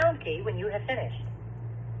key when you have finished.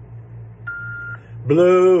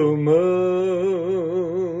 Blue moon,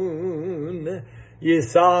 you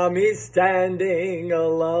saw me standing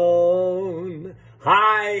alone.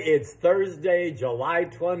 Hi, it's Thursday, July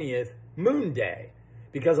 20th, Moon Day.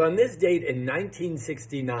 Because on this date in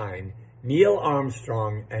 1969, Neil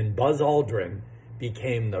Armstrong and Buzz Aldrin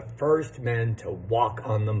became the first men to walk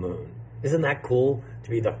on the moon. Isn't that cool, to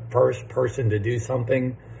be the first person to do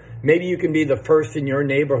something? Maybe you can be the first in your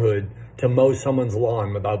neighborhood to mow someone's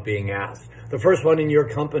lawn without being asked. The first one in your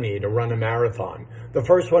company to run a marathon. The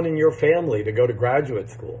first one in your family to go to graduate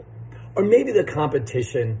school. Or maybe the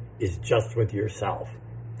competition is just with yourself.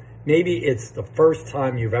 Maybe it's the first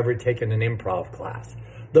time you've ever taken an improv class.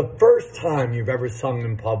 The first time you've ever sung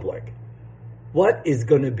in public. What is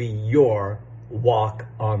going to be your walk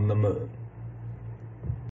on the moon?